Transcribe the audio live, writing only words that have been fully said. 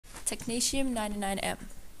Technetium-99m.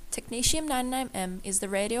 Technetium-99m is the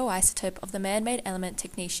radioisotope of the man-made element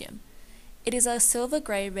technetium. It is a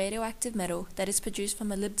silver-grey radioactive metal that is produced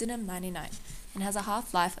from molybdenum-99 and has a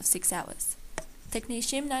half-life of 6 hours.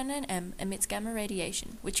 Technetium-99m emits gamma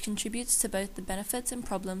radiation, which contributes to both the benefits and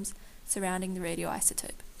problems surrounding the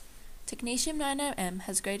radioisotope. Technetium-99m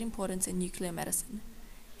has great importance in nuclear medicine.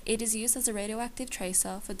 It is used as a radioactive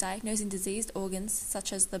tracer for diagnosing diseased organs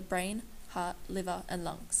such as the brain, heart, liver, and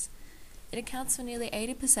lungs. It accounts for nearly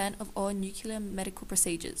 80% of all nuclear medical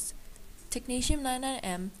procedures.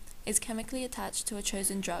 Technetium-99m is chemically attached to a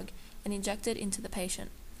chosen drug and injected into the patient.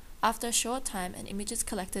 After a short time, an image is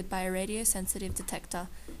collected by a radiosensitive detector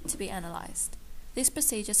to be analyzed. This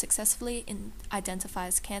procedure successfully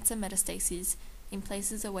identifies cancer metastases in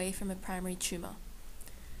places away from a primary tumor.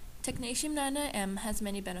 Technetium-99m has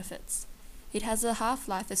many benefits. It has a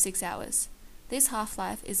half-life of 6 hours. This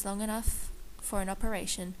half-life is long enough for an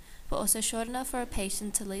operation, but also short enough for a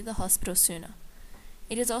patient to leave the hospital sooner.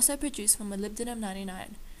 It is also produced from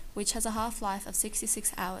molybdenum-99, which has a half-life of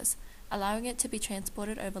 66 hours, allowing it to be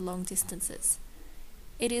transported over long distances.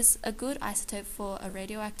 It is a good isotope for a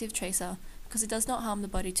radioactive tracer because it does not harm the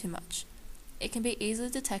body too much. It can be easily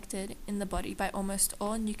detected in the body by almost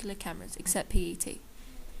all nuclear cameras except PET.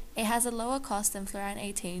 It has a lower cost than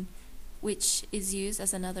fluorine-18, which is used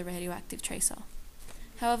as another radioactive tracer.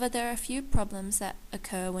 However, there are a few problems that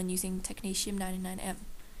occur when using technetium-99m.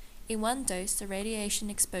 In one dose, the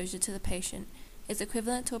radiation exposure to the patient is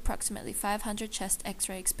equivalent to approximately 500 chest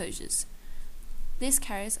X-ray exposures. This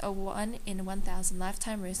carries a 1 in 1,000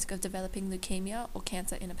 lifetime risk of developing leukemia or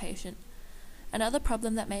cancer in a patient. Another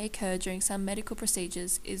problem that may occur during some medical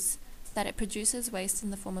procedures is that it produces waste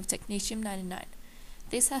in the form of technetium-99.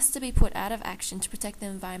 This has to be put out of action to protect the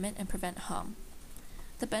environment and prevent harm.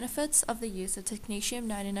 The benefits of the use of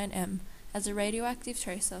technetium-99m as a radioactive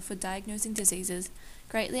tracer for diagnosing diseases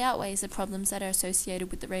greatly outweighs the problems that are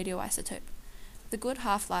associated with the radioisotope. The good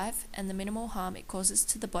half-life and the minimal harm it causes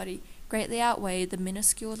to the body greatly outweigh the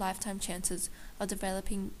minuscule lifetime chances of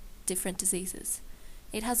developing different diseases.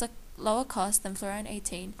 It has a lower cost than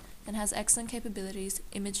fluorine-18 and has excellent capabilities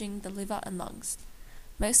imaging the liver and lungs.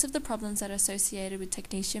 Most of the problems that are associated with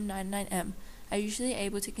technetium-99m are usually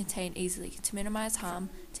able to contain easily to minimize harm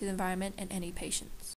to the environment and any patients.